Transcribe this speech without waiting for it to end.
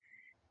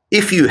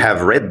If you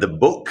have read the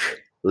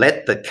book,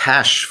 Let the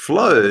Cash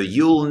Flow,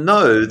 you'll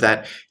know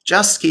that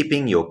just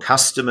keeping your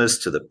customers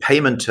to the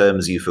payment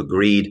terms you've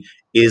agreed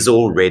is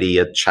already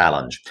a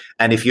challenge.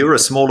 And if you're a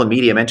small and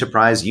medium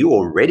enterprise, you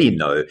already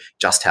know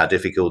just how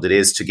difficult it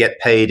is to get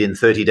paid in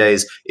 30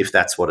 days if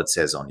that's what it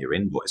says on your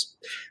invoice.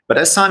 But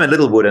as Simon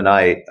Littlewood and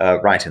I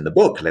write in the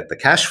book, Let the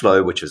Cash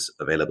Flow, which is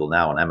available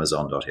now on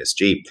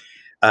Amazon.sg,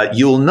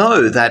 you'll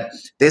know that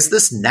there's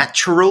this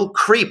natural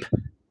creep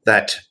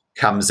that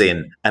comes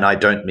in, and I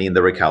don't mean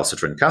the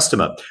recalcitrant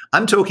customer.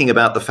 I'm talking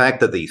about the fact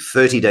that the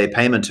 30-day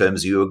payment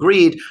terms you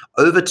agreed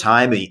over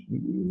time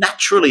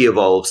naturally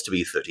evolves to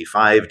be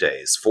 35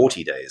 days,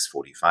 40 days,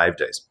 45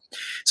 days.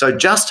 So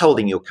just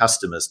holding your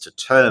customers to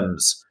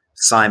terms,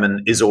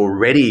 Simon, is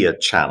already a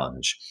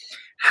challenge.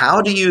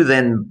 How do you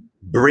then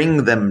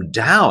bring them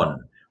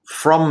down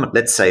from,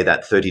 let's say,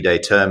 that 30-day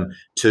term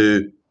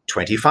to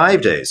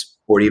 25 days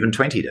or even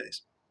 20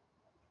 days?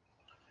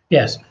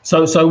 Yes.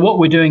 So what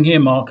we're doing here,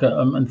 Mark,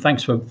 and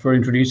thanks for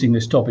introducing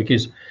this topic,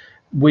 is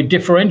we're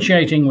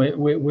differentiating,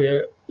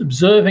 we're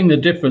observing the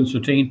difference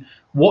between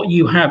what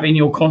you have in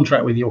your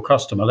contract with your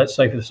customer. Let's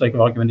say, for the sake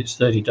of argument, it's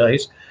 30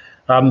 days,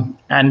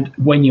 and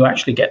when you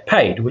actually get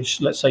paid,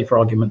 which, let's say, for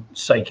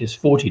argument's sake, is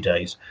 40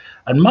 days.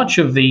 And much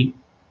of the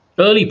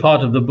early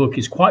part of the book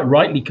is quite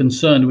rightly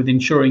concerned with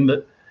ensuring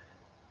that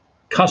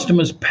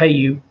customers pay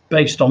you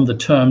based on the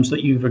terms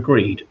that you've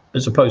agreed,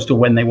 as opposed to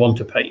when they want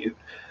to pay you.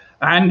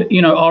 And,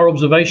 our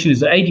observation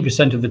is that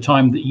 80% of the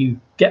time that you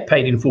get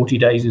paid in 40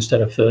 days instead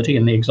of 30,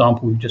 in the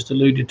example we've just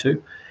alluded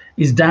to,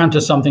 is down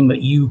to something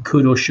that you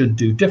could or should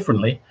do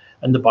differently.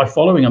 And that by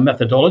following a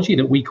methodology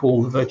that we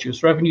call the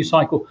virtuous revenue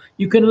cycle,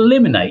 you can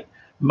eliminate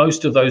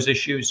most of those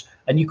issues,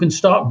 and you can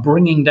start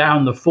bringing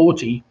down the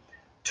 40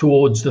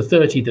 towards the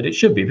 30 that it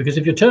should be. Because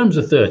if your terms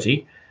are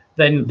 30,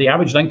 then the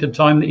average length of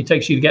time that it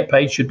takes you to get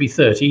paid should be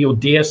 30. Your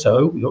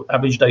DSO, your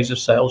average days of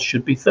sales,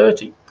 should be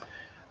 30.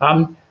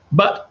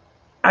 But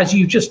as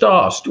you just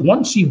asked,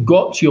 once you've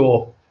got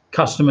your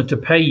customer to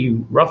pay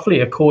you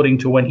roughly according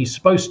to when he's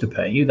supposed to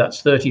pay you,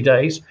 that's 30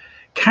 days,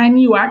 can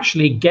you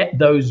actually get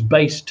those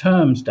base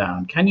terms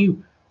down? Can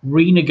you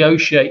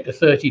renegotiate the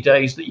 30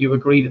 days that you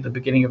agreed at the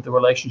beginning of the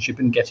relationship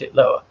and get it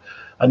lower?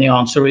 And the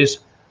answer is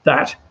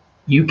that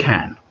you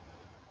can.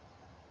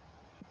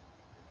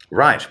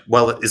 Right.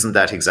 Well, isn't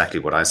that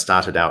exactly what I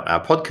started out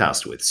our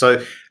podcast with?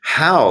 So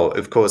how,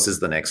 of course, is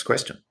the next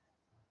question.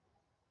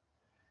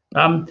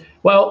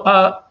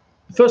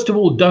 First of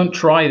all, don't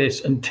try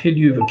this until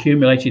you've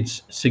accumulated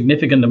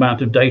significant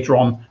amount of data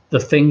on the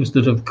things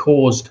that have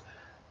caused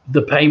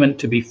the payment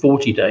to be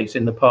 40 days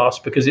in the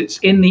past, because it's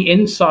in the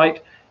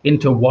insight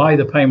into why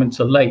the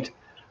payments are late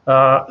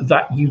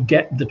that you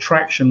get the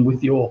traction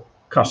with your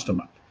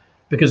customer.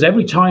 Because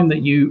every time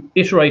that you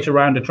iterate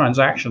around a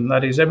transaction,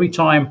 that is, every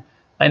time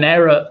an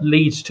error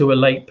leads to a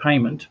late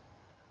payment,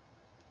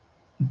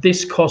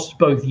 this costs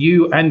both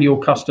you and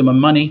your customer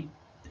money,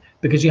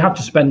 because you have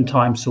to spend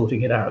time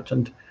sorting it out.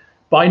 And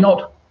by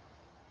not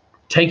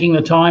taking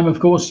the time, of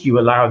course, you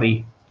allow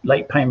the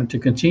late payment to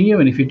continue.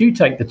 And if you do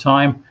take the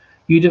time,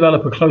 you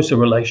develop a closer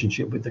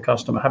relationship with the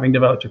customer. Having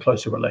developed a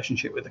closer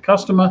relationship with the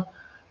customer,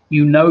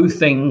 you know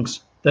things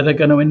that are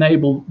going to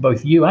enable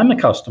both you and the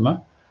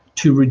customer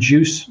to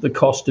reduce the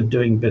cost of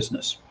doing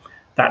business.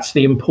 That's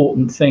the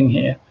important thing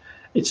here.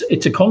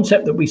 It's a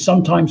concept that we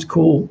sometimes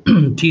call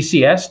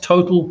TCS,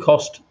 total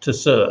cost to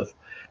serve.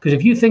 Because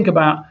if you think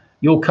about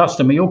your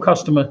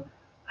customer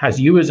has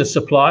you as a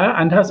supplier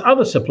and has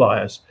other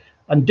suppliers,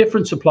 and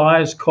different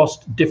suppliers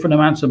cost different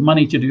amounts of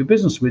money to do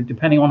business with,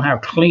 depending on how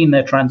clean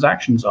their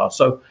transactions are.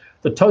 So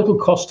the total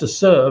cost to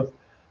serve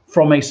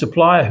from a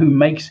supplier who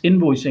makes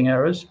invoicing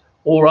errors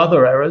or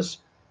other errors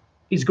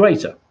is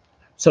greater.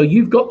 So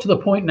you've got to the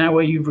point now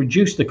where you've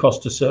reduced the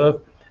cost to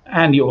serve,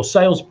 and your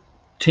sales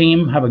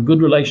team have a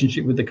good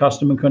relationship with the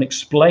customer, can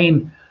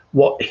explain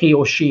what he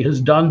or she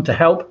has done to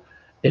help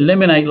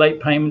eliminate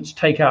late payments,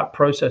 take out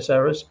process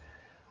errors.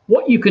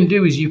 What you can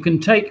do is you can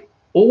take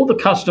all the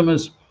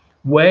customers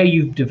where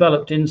you've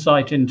developed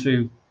insight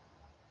into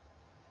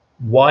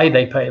why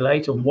they pay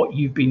late and what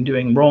you've been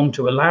doing wrong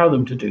to allow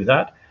them to do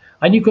that,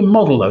 and you can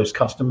model those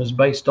customers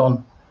based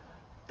on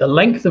the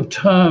length of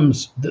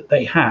terms that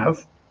they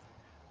have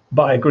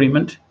by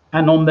agreement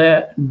and on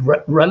their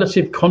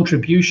relative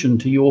contribution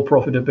to your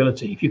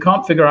profitability. If you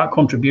can't figure out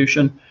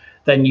contribution,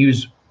 then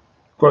use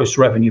gross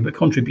revenue, but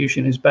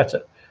contribution is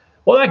better.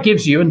 What that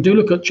gives you, and do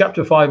look at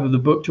chapter 5 of the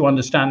book to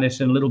understand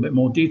this in a little bit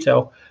more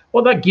detail,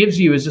 what that gives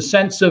you is a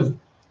sense of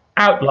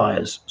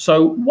outliers.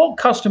 So what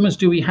customers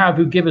do we have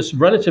who give us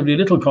relatively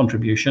little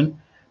contribution,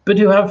 but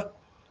who have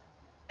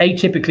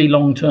atypically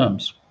long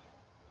terms?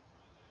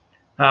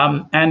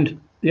 And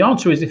the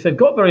answer is, if they've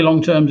got very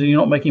long terms and you're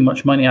not making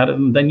much money out of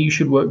them, then you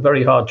should work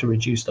very hard to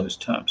reduce those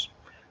terms.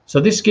 So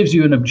this gives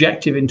you an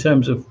objective in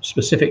terms of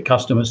specific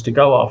customers to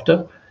go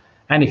after.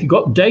 And if you've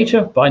got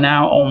data by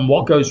now on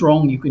what goes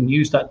wrong, you can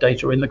use that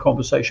data in the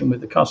conversation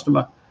with the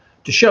customer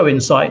to show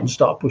insight and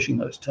start pushing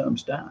those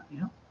terms down.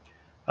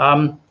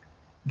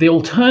 The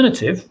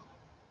alternative,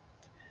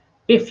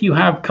 if you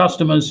have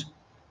customers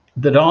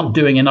that aren't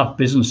doing enough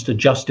business to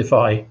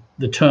justify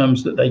the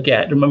terms that they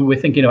get. Remember, we're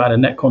thinking about a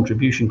net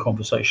contribution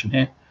conversation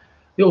here.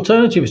 The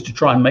alternative is to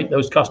try and make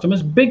those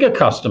customers bigger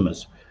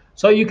customers.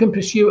 So you can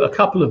pursue a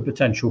couple of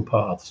potential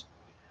paths.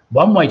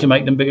 One way to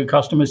make them bigger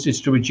customers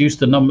is to reduce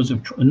the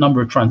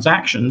number of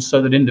transactions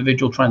so that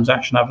individual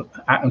transactions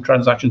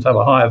have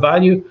a higher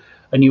value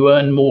and you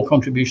earn more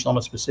contribution on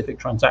a specific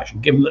transaction,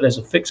 given that there's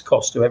a fixed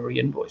cost to every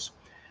invoice.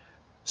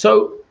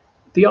 So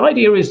the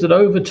idea is that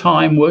over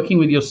time, working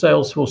with your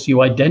sales force,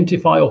 you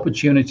identify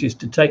opportunities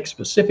to take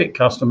specific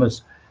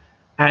customers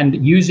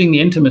and using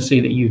the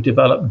intimacy that you've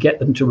developed, get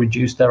them to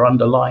reduce their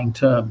underlying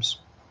terms.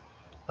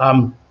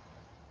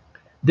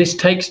 This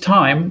takes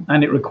time,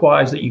 and it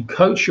requires that you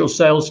coach your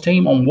sales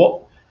team on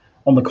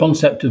the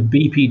concept of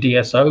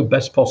BPDSO,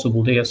 best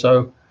possible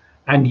DSO,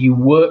 and you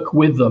work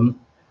with them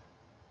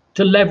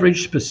to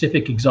leverage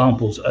specific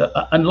examples.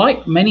 And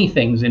like many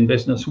things in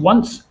business,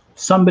 once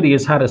somebody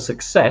has had a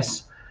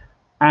success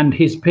and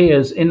his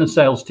peers in the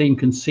sales team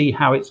can see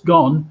how it's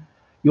gone,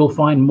 you'll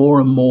find more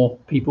and more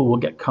people will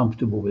get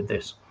comfortable with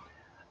this.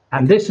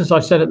 And this, as I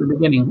said at the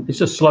beginning,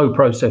 it's a slow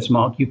process,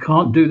 Mark. You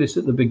can't do this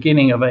at the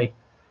beginning of a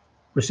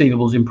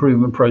receivables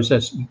improvement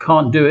process. You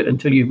can't do it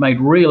until you've made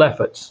real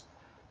efforts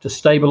to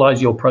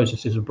stabilize your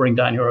processes and bring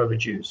down your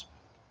overdues.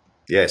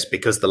 Yes,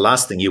 because the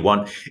last thing you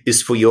want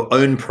is for your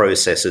own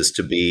processes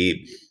to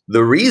be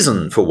the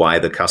reason for why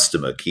the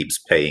customer keeps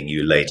paying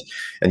you late.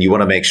 And you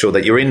want to make sure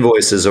that your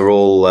invoices are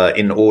all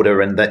in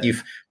order and that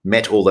you've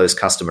met all those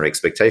customer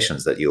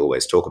expectations that you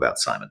always talk about,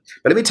 Simon.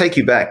 But let me take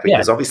you back,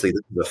 because obviously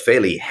this is a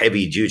fairly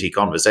heavy-duty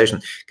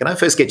conversation. Can I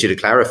first get you to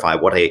clarify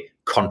what a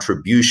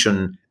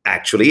contribution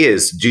actually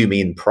is? Do you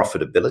mean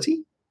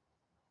profitability?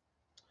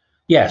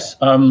 Yes,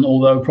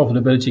 although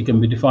profitability can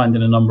be defined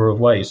in a number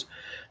of ways.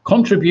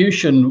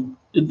 Contribution,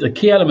 the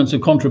key elements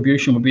of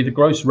contribution would be the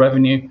gross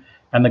revenue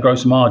and the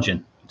gross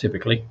margin,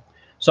 typically.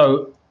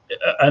 So,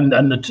 and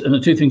the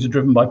two things are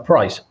driven by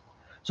price.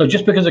 So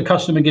just because a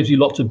customer gives you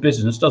lots of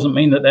business doesn't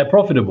mean that they're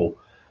profitable.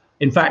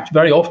 In fact,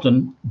 very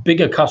often,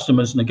 bigger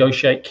customers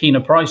negotiate keener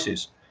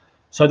prices.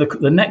 So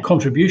the net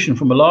contribution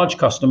from a large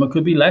customer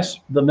could be less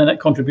than the net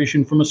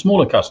contribution from a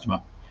smaller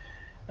customer.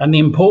 And the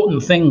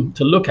important thing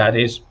to look at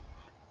is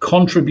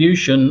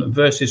contribution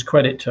versus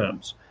credit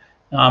terms.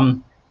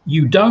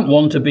 You don't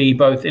want to be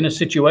both in a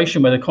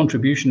situation where the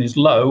contribution is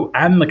low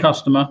and the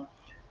customer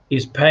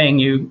is paying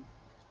you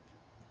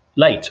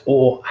late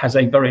or has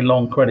a very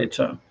long credit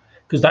term,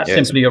 because that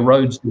simply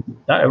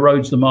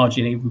erodes the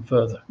margin even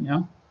further.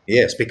 Yeah.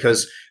 Yes,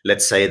 because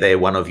let's say they're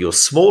one of your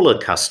smaller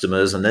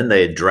customers and then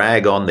they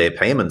drag on their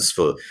payments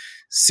for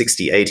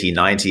 60, 80,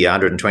 90,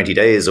 120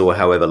 days or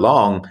however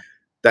long.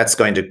 That's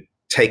going to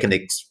take an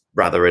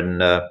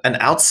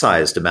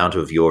outsized amount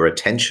of your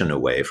attention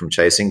away from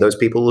chasing those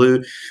people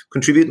who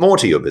contribute more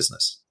to your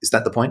business. Is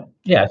that the point?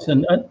 Yes,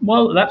 and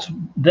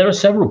there are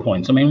several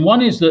points. I mean,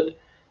 one is that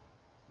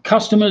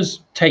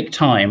customers take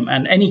time,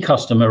 and any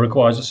customer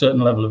requires a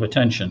certain level of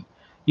attention.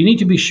 You need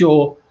to be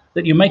sure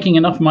that you're making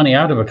enough money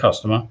out of a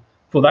customer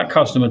for that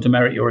customer to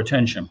merit your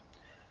attention.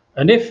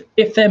 And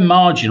if they're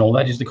marginal,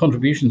 that is, the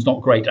contribution's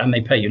not great and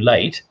they pay you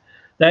late,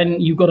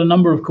 then you've got a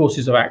number of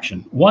courses of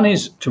action. One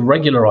is to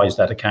regularize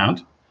that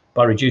account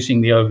by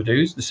reducing the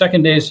overdues. The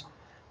second is,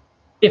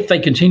 if they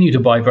continue to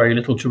buy very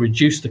little, to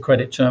reduce the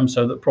credit term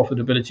so that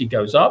profitability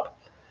goes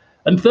up.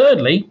 And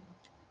thirdly,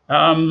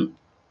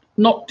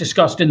 not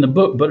discussed in the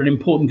book, but an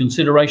important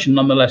consideration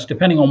nonetheless,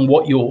 depending on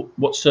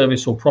what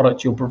service or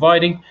product you're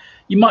providing,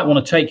 you might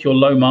want to take your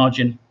low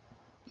margin,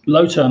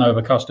 low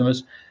turnover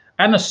customers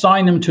and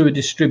assign them to a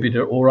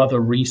distributor or other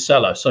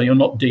reseller, so you're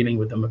not dealing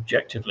with them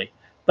objectively.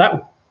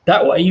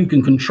 That way you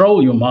can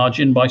control your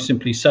margin by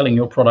simply selling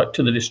your product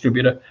to the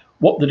distributor.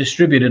 What the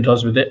distributor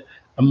does with it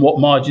and what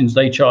margins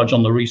they charge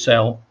on the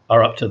resale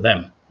are up to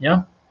them.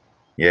 Yeah.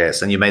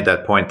 Yes, and you made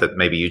that point that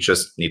maybe you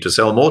just need to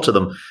sell more to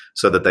them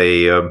so that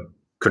they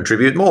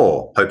contribute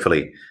more,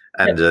 hopefully,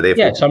 and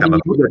therefore become a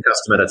bigger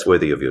customer that's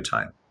worthy of your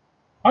time.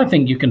 I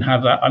think you can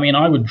have that. I mean,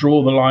 I would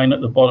draw the line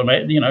at the bottom.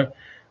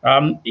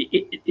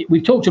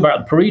 We've talked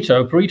about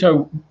Pareto.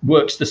 Pareto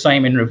works the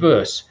same in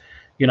reverse.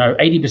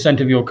 80%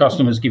 of your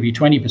customers give you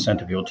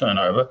 20% of your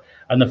turnover.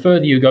 And the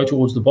further you go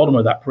towards the bottom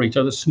of that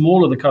Pareto, the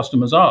smaller the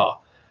customers are.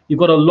 You've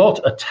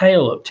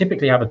got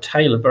typically have a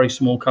tail of very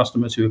small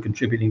customers who are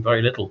contributing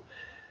very little.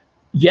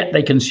 Yet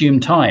they consume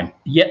time.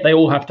 Yet they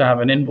all have to have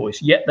an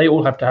invoice. Yet they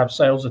all have to have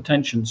sales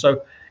attention.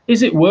 So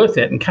is it worth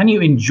it? And can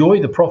you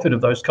enjoy the profit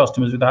of those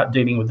customers without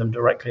dealing with them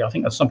directly? I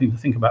think that's something to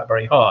think about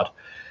very hard.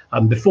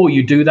 Before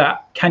you do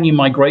that, can you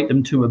migrate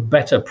them to a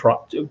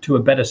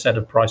better set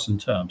of price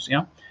and terms?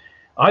 Yeah.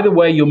 Either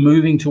way, you're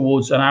moving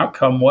towards an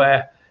outcome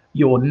where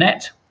your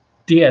net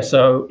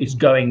DSO is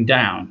going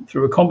down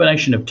through a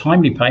combination of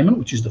timely payment,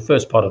 which is the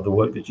first part of the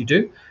work that you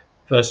do,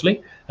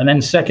 firstly, and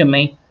then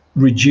secondly,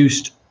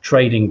 reduced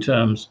trading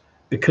terms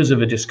because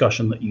of a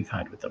discussion that you've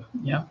had with them.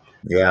 Yeah.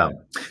 Yeah.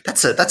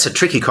 That's a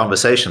tricky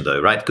conversation though,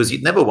 right? Because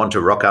you'd never want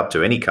to rock up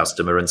to any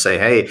customer and say,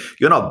 hey,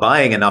 you're not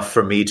buying enough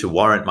from me to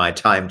warrant my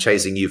time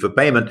chasing you for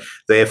payment.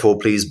 Therefore,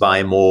 please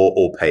buy more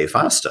or pay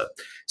faster.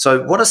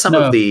 So what are some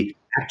No. of the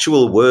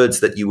actual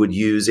words that you would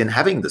use in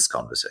having this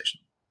conversation?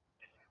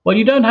 Well,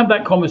 you don't have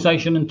that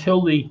conversation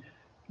until the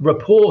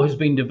rapport has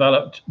been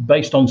developed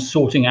based on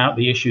sorting out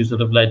the issues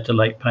that have led to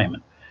late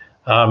payment.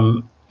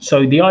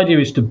 So the idea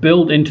is to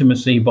build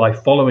intimacy by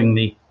following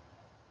the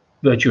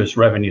virtuous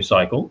revenue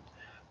cycle,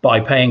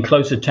 by paying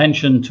close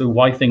attention to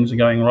why things are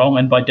going wrong,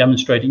 and by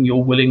demonstrating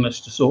your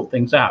willingness to sort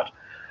things out.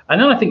 And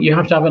then I think you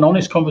have to have an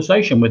honest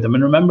conversation with them.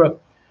 And remember,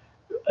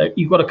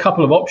 you've got a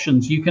couple of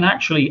options. You can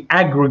actually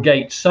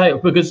aggregate sales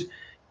because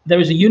there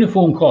is a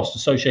uniform cost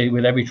associated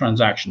with every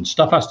transaction.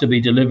 Stuff has to be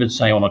delivered,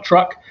 say, on a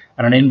truck,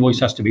 and an invoice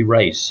has to be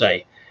raised,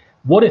 say.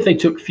 What if they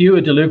took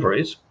fewer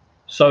deliveries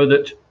so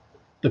that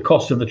the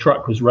cost of the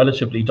truck was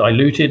relatively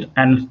diluted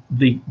and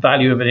the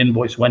value of an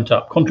invoice went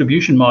up?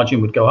 Contribution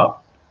margin would go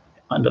up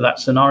under that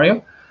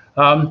scenario,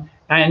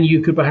 and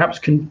you could perhaps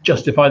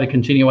justify the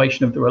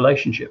continuation of the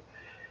relationship.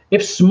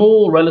 If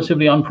small,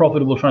 relatively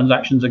unprofitable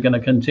transactions are going to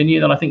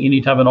continue, then I think you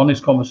need to have an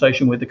honest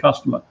conversation with the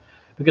customer,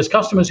 because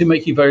customers who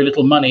make you very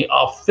little money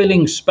are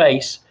filling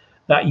space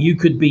that you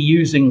could be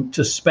using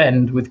to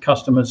spend with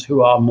customers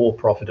who are more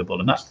profitable.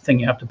 And that's the thing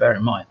you have to bear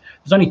in mind.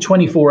 There's only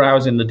 24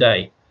 hours in the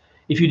day.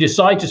 If you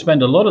decide to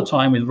spend a lot of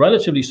time with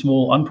relatively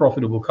small,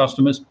 unprofitable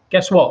customers,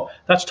 guess what?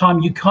 That's time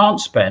you can't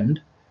spend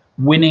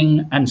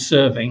winning and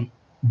serving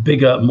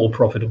bigger, more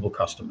profitable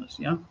customers.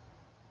 Yeah.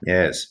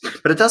 Yes,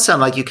 but it does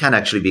sound like you can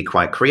actually be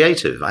quite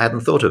creative. I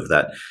hadn't thought of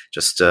that.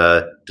 Just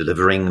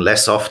delivering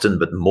less often,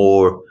 but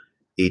more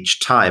each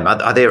time.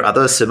 Are there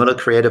other similar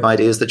creative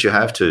ideas that you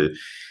have to,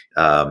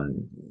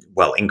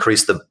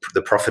 increase the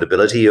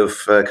profitability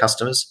of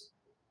customers?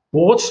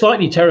 Well, what's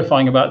slightly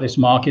terrifying about this,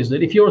 Mark, is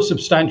that if you're a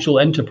substantial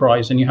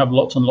enterprise and you have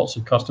lots and lots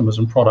of customers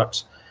and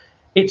products,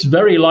 it's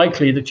very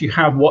likely that you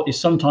have what is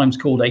sometimes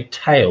called a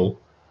tail,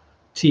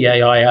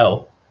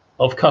 TAIL,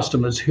 of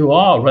customers who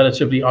are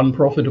relatively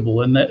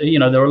unprofitable. And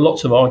there are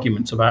lots of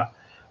arguments about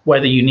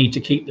whether you need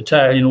to keep the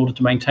tail in order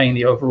to maintain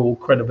the overall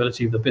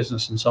credibility of the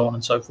business and so on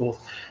and so forth.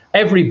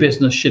 Every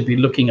business should be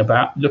looking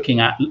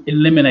at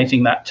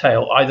eliminating that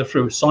tail, either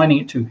through assigning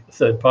it to a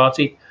third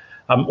party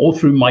or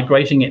through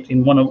migrating it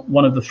in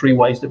one of the three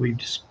ways that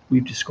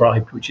we've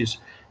described, which is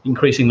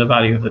increasing the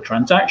value of the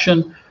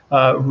transaction,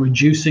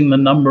 reducing the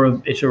number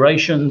of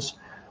iterations,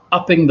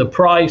 upping the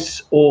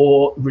price,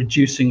 or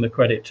reducing the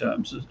credit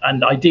terms,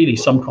 and ideally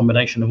some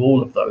combination of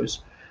all of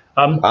those.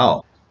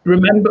 Wow.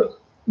 Remember,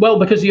 well,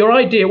 because your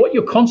idea, what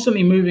you're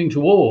constantly moving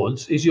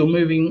towards is you're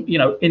moving,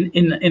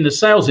 in the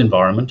sales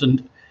environment,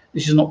 and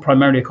this is not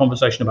primarily a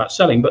conversation about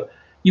selling, but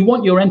you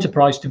want your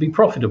enterprise to be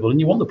profitable and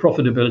you want the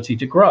profitability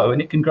to grow,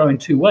 and it can grow in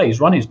two ways.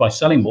 One is by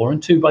selling more,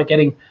 and two, by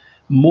getting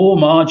more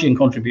margin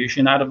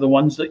contribution out of the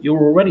ones that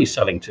you're already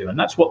selling to. And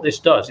that's what this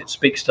does. It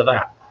speaks to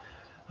that.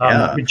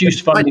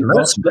 Reduced funding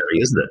costs.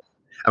 Isn't it?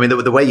 I mean,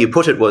 the way you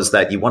put it was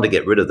that you want to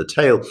get rid of the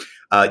tail.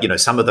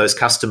 Some of those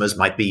customers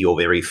might be your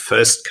very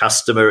first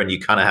customer, and you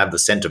kind of have the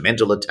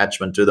sentimental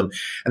attachment to them.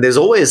 And there's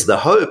always the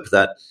hope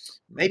that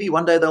maybe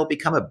one day they'll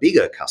become a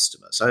bigger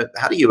customer. So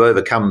how do you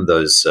overcome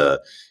those?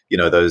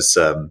 Those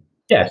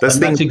yes, those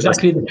and things. that's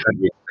exactly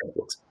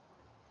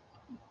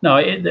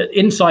the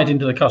insight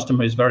into the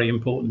customer is very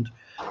important.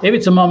 If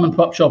it's a mom and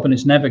pop shop and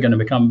it's never going to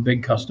become a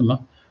big customer,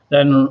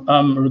 then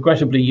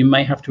regrettably you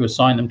may have to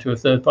assign them to a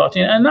third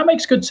party, and that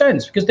makes good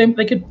sense because they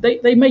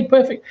make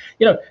perfect.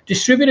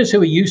 Distributors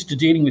who are used to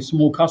dealing with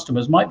small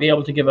customers might be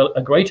able to give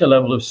a greater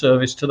level of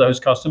service to those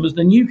customers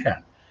than you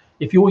can.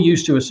 If you're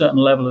used to a certain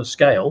level of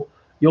scale,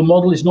 your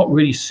model is not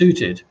really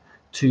suited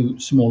to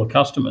smaller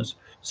customers.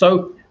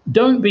 So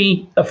don't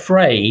be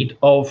afraid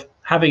of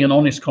having an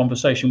honest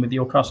conversation with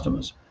your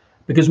customers,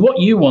 because what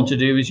you want to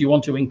do is you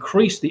want to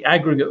increase the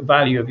aggregate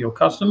value of your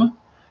customer.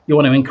 You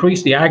want to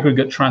increase the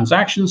aggregate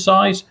transaction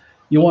size.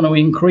 You want to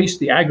increase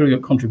the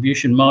aggregate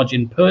contribution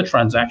margin per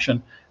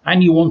transaction.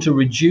 And you want to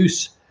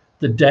reduce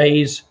the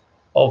days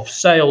of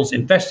sales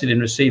invested in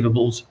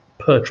receivables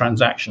per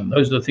transaction.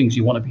 Those are the things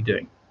you want to be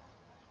doing.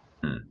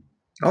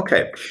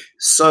 Okay.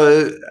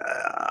 So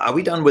are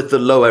we done with the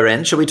lower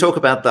end? Shall we talk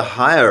about the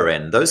higher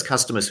end? Those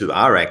customers who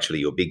are actually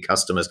your big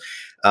customers,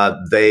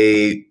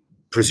 they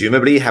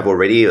presumably have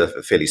already a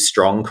fairly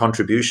strong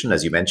contribution,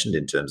 as you mentioned,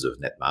 in terms of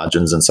net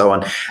margins and so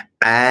on.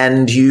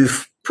 And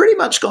you've pretty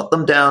much got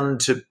them down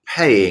to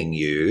paying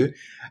you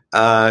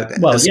as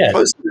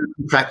close to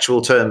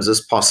contractual terms as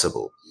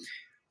possible.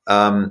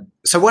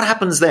 So what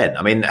happens then?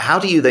 I mean, how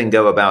do you then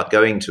go about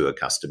going to a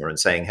customer and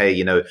saying,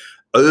 hey,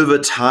 over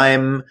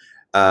time,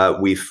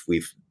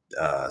 we've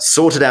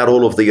sorted out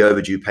all of the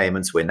overdue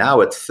payments. We're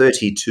now at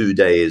 32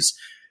 days.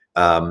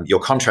 Your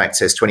contract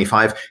says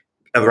 25.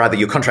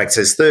 Your contract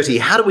says 30.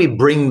 How do we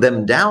bring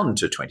them down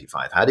to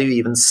 25? How do you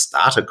even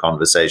start a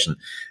conversation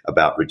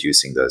about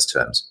reducing those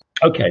terms?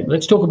 Okay,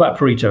 let's talk about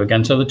Pareto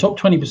again. So the top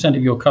 20%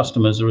 of your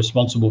customers are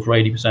responsible for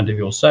 80% of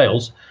your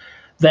sales.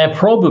 They're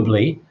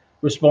probably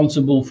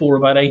responsible for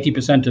about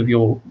 80% of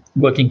your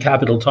working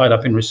capital tied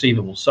up in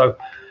receivables. So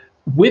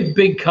with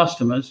big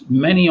customers,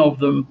 many of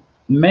them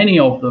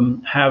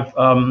have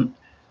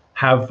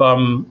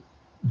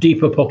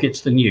deeper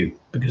pockets than you.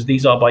 because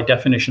these are by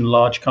definition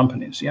large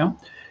companies. Yeah,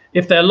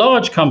 if they're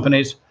large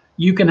companies,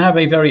 you can have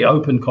a very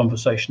open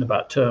conversation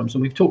about terms,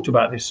 and we've talked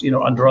about this,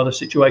 under other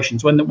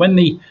situations. When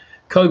the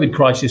COVID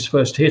crisis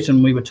first hit,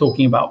 and we were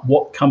talking about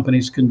what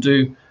companies can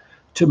do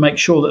to make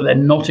sure that they're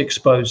not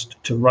exposed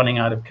to running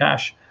out of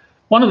cash.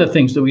 One of the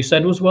things that we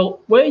said was, well,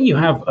 where you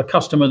have a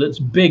customer that's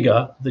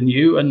bigger than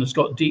you and has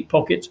got deep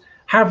pockets,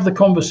 have the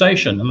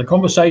conversation. And the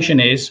conversation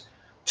is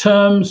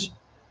terms,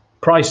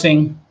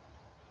 pricing,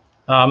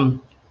 and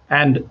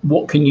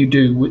what can you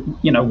do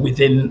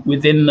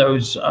within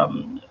those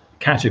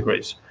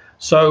categories.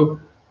 So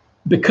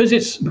because the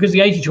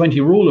 80-20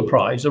 rule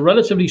applies, a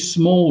relatively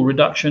small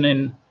reduction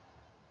in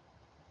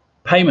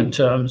payment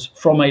terms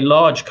from a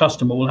large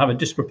customer will have a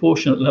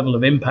disproportionate level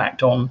of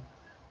impact on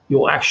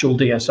your actual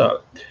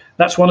DSO.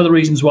 That's one of the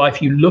reasons why,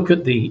 if you look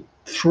at the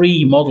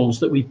 3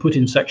 models that we put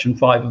in section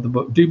 5 of the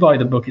book, do buy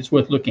the book, it's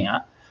worth looking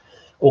at,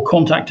 or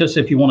contact us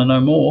if you want to know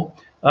more.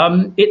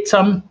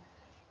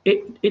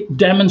 It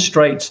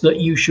demonstrates that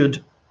you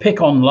should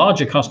pick on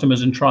larger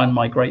customers and try and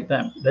migrate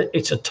them.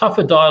 It's a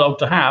tougher dialogue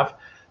to have,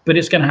 but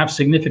it's going to have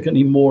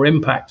significantly more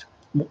impact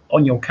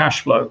on your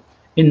cash flow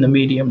in the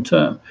medium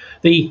term.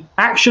 The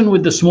action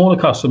with the smaller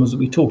customers that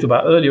we talked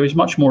about earlier is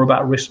much more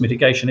about risk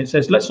mitigation. It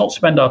says, let's not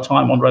spend our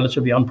time on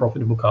relatively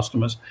unprofitable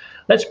customers.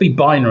 Let's be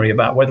binary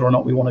about whether or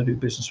not we want to do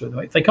business with them.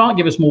 If they can't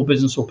give us more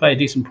business or pay a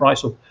decent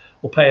price or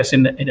pay us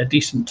in a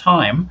decent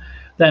time,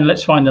 then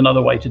let's find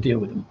another way to deal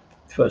with them,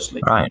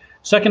 firstly. Right.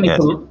 Secondly, yes.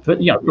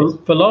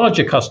 for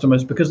larger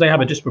customers, because they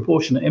have a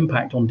disproportionate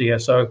impact on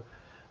DSO,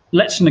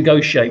 let's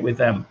negotiate with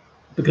them,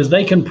 because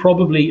they can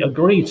probably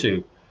agree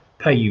to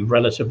pay you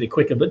relatively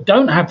quicker, but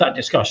don't have that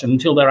discussion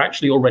until they're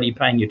actually already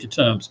paying you to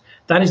terms.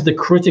 That is the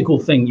critical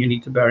thing you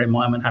need to bear in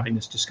mind when having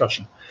this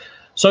discussion.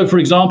 So, for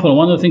example,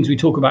 one of the things we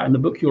talk about in the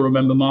book, you'll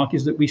remember, Mark,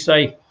 is that we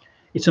say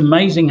it's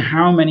amazing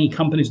how many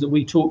companies that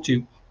we talk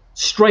to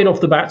straight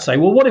off the bat say,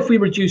 well, what if we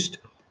reduced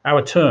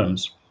our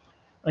terms?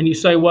 And you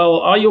say,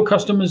 well, are your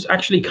customers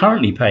actually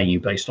currently paying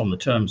you based on the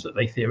terms that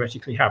they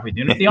theoretically have with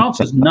you? And if the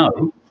answer is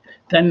no,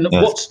 then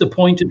yes, what's the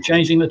point of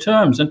changing the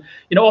terms? And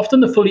often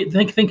the fully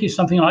think is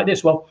something like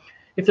this. Well,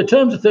 if the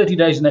terms are 30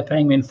 days and they're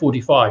paying me in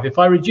 45, if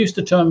I reduce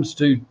the terms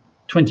to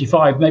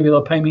 25, maybe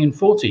they'll pay me in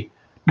 40.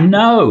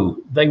 No,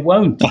 they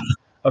won't.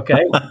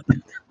 Okay.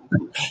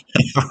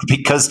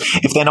 Because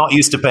if they're not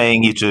used to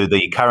paying you to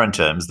the current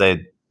terms,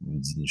 they're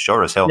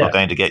sure as hell not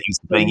going to get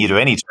used to paying you to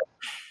any terms.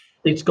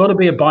 It's got to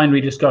be a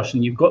binary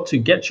discussion. You've got to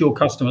get your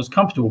customers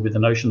comfortable with the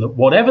notion that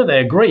whatever they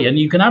agree, and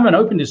you can have an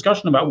open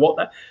discussion about what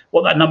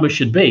that number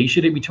should be.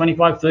 Should it be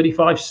 25,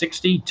 35,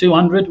 60,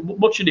 200?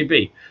 What should it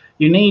be?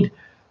 You need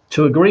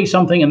to agree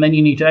something, and then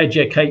you need to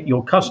educate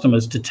your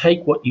customers to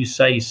take what you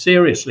say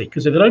seriously.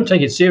 Because if they don't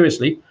take it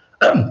seriously,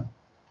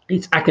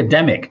 it's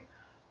academic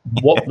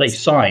what they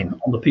sign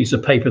on the piece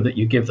of paper that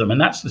you give them.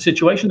 And that's the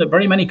situation that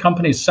very many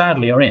companies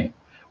sadly are in.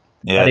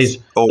 Yes. That is,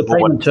 the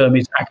payment term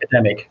is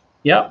academic.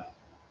 Yeah.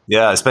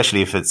 Yeah,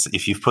 especially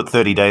if you've put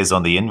 30 days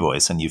on the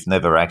invoice and you've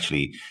never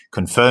actually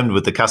confirmed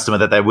with the customer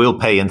that they will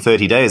pay in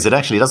 30 days. It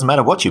actually doesn't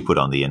matter what you put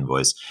on the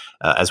invoice,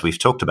 as we've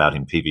talked about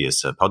in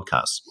previous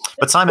podcasts.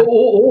 But Simon,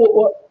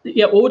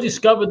 or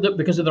discovered that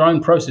because of their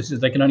own processes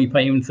they can only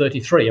pay you in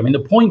 33. I mean, the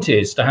point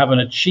is to have an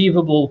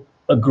achievable,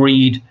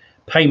 agreed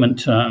payment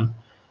term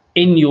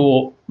in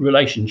your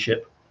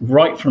relationship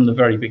right from the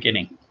very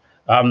beginning.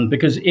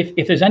 Because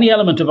if there's any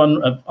element of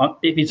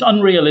if it's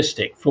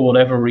unrealistic for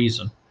whatever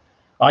reason,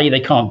 i.e.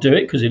 they can't do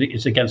it because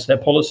it's against their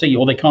policy,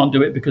 or they can't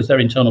do it because their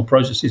internal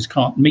processes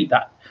can't meet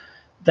that,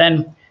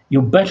 then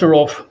you're better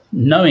off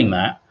knowing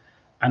that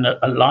and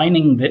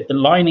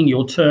aligning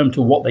your term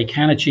to what they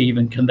can achieve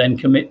and can then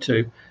commit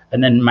to,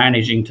 and then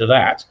managing to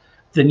that,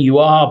 than you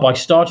are by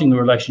starting the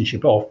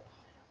relationship off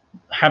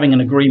having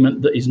an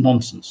agreement that is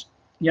nonsense.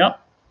 Yeah.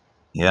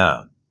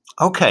 Yeah.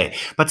 Okay.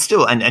 But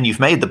still, and you've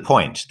made the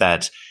point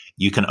that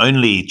you can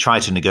only try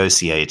to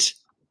negotiate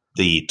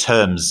the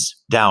terms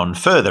down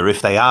further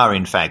if they are,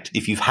 in fact,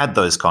 if you've had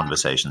those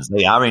conversations,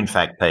 they are, in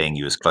fact, paying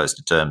you as close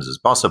to terms as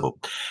possible.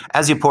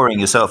 As you're pouring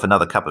yourself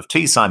another cup of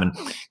tea, Simon,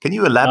 can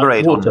you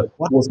elaborate on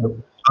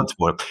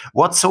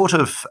what sort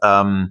of,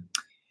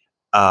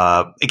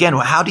 again,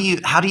 how do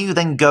you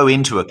then go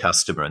into a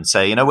customer and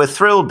say, we're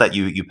thrilled that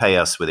you pay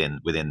us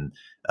within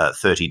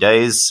 30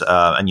 days,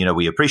 and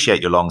we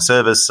appreciate your long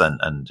service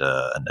and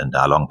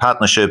our long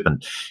partnership,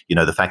 and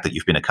the fact that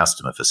you've been a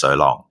customer for so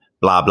long.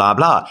 Blah, blah,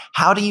 blah.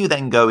 How do you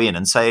then go in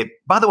and say,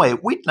 by the way,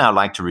 we'd now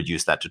like to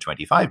reduce that to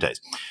 25 days?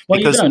 Well,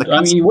 because you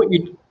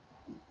don't.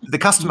 The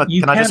customer,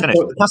 can I just finish?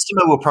 The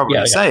customer will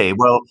probably say,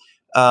 well,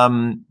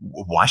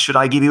 why should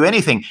I give you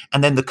anything?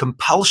 And then the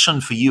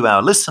compulsion for you,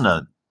 our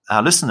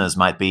listeners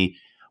might be,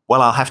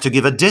 well, I'll have to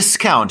give a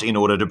discount in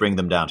order to bring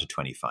them down to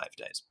 25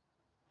 days.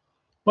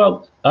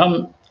 Well,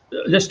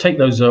 let's take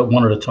those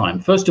one at a time.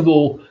 First of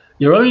all,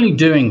 you're only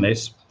doing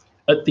this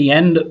at the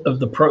end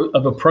of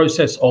a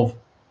process of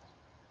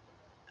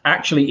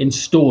actually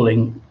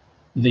installing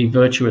the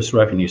virtuous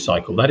revenue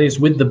cycle. That is,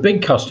 with the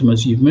big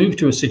customers, you've moved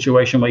to a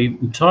situation where you've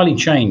entirely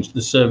changed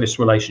the service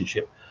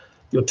relationship.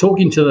 You're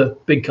talking to the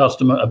big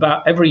customer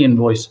about every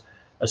invoice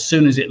as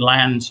soon as it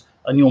lands,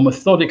 and you're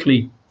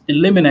methodically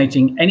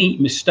eliminating any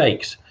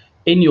mistakes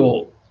in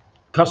your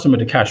customer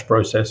to cash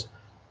process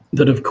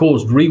that have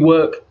caused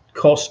rework,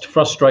 cost,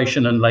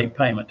 frustration, and late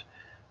payment.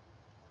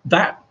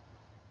 That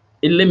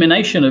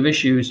elimination of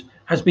issues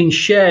has been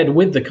shared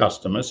with the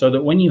customer so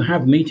that when you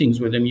have meetings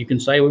with them, you can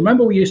say,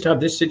 remember, we used to have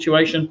this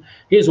situation.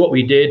 Here's what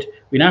we did.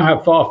 We now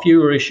have far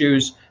fewer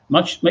issues,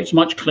 much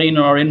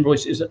cleaner. Our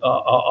invoices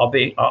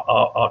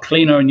are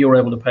cleaner, and you're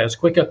able to pay us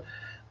quicker.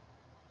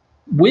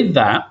 With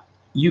that,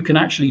 you can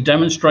actually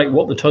demonstrate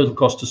what the total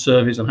cost to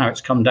serve is and how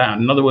it's come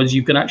down. In other words,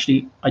 you can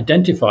actually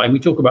identify, and we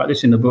talk about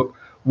this in the book,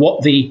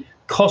 what the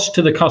cost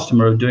to the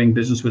customer of doing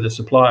business with a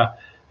supplier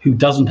who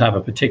doesn't have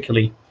a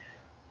particularly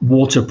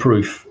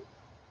waterproof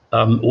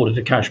order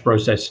to cash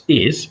process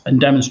is, and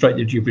demonstrate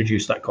that you've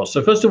reduced that cost.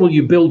 So first of all,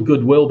 you build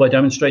goodwill by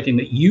demonstrating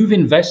that you've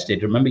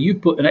invested. Remember,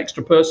 you've put an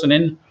extra person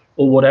in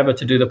or whatever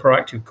to do the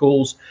proactive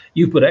calls.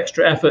 You've put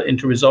extra effort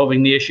into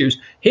resolving the issues.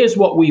 Here's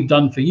what we've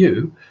done for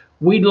you.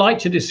 We'd like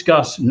to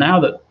discuss, now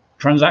that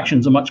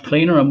transactions are much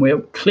cleaner and we're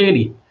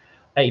clearly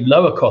a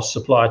lower cost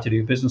supplier to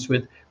do business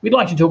with, we'd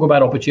like to talk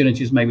about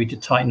opportunities maybe to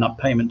tighten up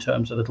payment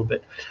terms a little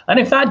bit. And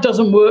if that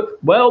doesn't work,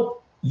 well,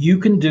 you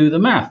can do the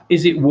math.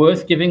 Is it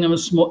worth giving them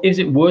is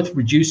it worth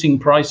reducing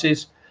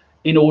prices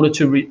in order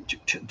to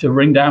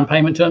bring down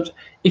payment terms?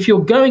 If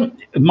you're going,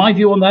 my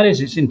view on that is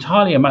it's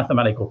entirely a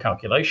mathematical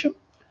calculation,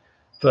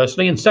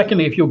 firstly. And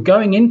secondly, if you're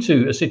going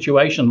into a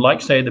situation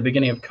like, say, at the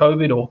beginning of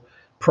COVID or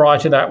prior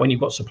to that, when you've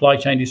got supply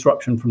chain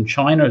disruption from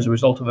China as a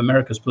result of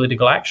America's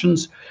political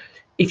actions,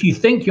 if you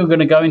think you're going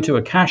to go into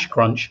a cash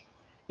crunch,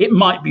 it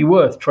might be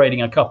worth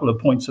trading a couple of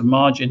points of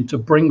margin to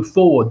bring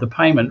forward the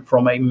payment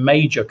from a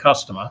major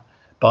customer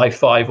by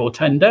 5 or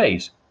 10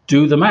 days.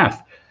 Do the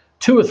math.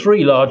 2 or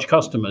 3 large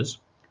customers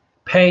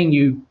paying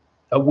you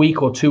a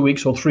week or 2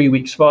 weeks or 3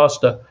 weeks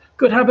faster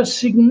could have a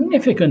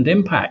significant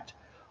impact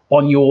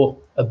on your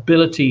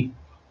ability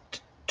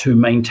to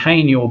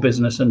maintain your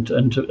business and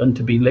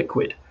to be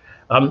liquid.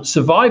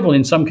 Survival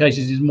in some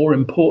cases is more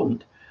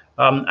important,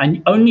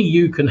 and only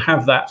you can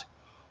have that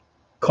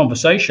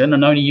conversation,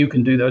 and only you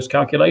can do those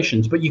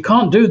calculations. But you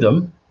can't do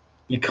them.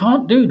 You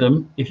can't do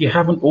them if you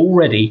haven't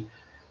already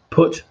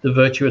put the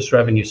virtuous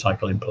revenue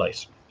cycle in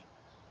place.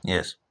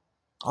 Yes.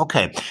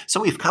 Okay. So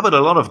we've covered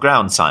a lot of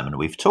ground, Simon.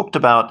 We've talked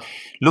about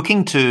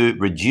looking to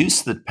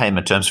reduce the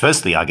payment terms.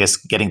 Firstly, I guess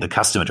getting the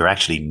customer to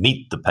actually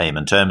meet the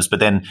payment terms, but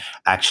then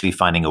actually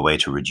finding a way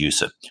to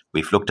reduce it.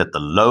 We've looked at the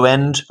low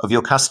end of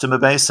your customer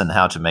base and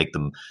how to make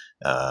them,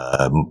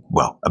 a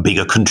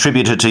bigger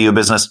contributor to your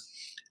business.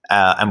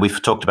 And we've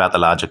talked about the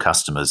larger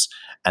customers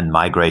and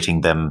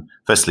migrating them,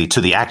 firstly, to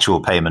the actual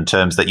payment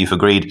terms that you've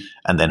agreed,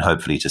 and then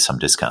hopefully to some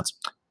discounts.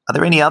 Are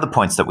there any other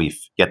points that we've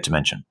yet to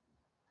mention?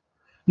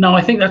 No,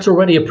 I think that's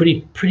already a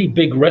pretty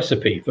big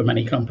recipe for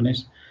many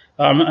companies.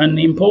 And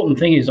the important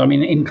thing is,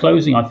 in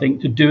closing, I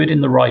think to do it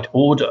in the right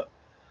order.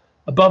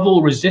 Above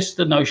all, resist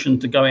the notion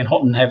to go in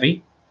hot and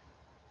heavy,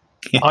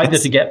 yes, either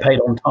to get paid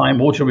on time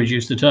or to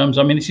reduce the terms.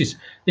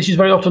 This is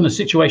very often the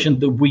situation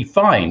that we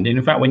find. And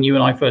in fact, when you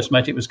and I first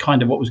met, it was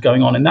kind of what was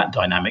going on in that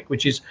dynamic,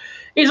 which is,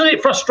 isn't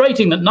it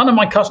frustrating that none of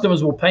my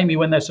customers will pay me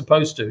when they're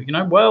supposed to?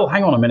 Well,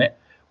 hang on a minute.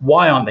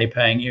 Why aren't they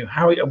paying you?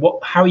 How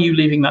are you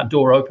leaving that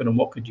door open, and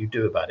what could you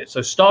do about it?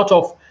 So start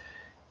off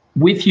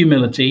with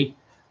humility,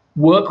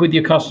 work with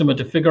your customer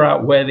to figure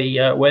out where the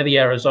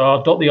errors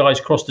are, dot the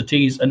I's, cross the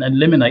T's, and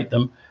eliminate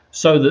them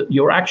so that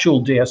your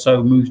actual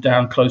DSO moves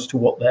down close to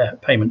what their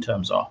payment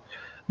terms are.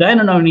 Then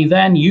and only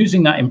then,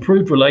 using that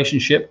improved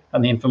relationship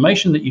and the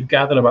information that you've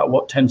gathered about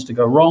what tends to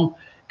go wrong,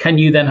 can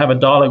you then have a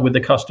dialogue with the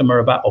customer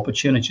about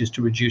opportunities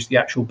to reduce the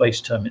actual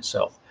base term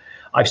itself.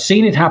 I've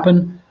seen it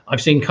happen.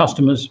 I've seen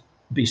customers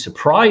be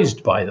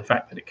surprised by the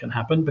fact that it can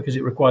happen because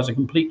it requires a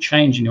complete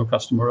change in your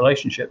customer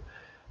relationship.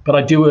 But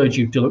I do urge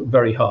you to look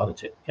very hard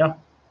at it. Yeah.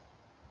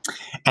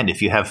 And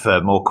if you have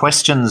more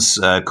questions,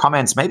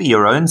 comments, maybe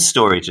your own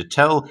story to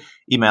tell,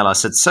 email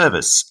us at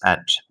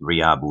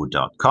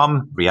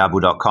service@riabu.com.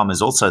 Riabu.com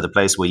is also the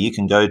place where you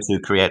can go to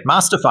create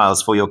master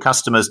files for your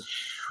customers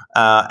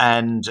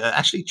and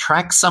actually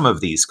track some of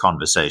these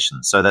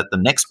conversations so that the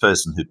next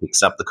person who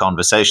picks up the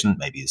conversation,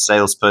 maybe a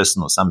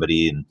salesperson or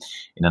somebody in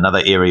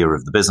another area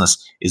of the business,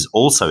 is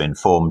also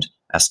informed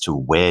as to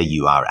where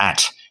you are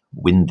at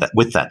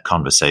with that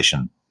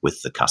conversation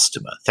with the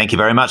customer. Thank you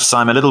very much,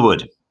 Simon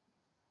Littlewood.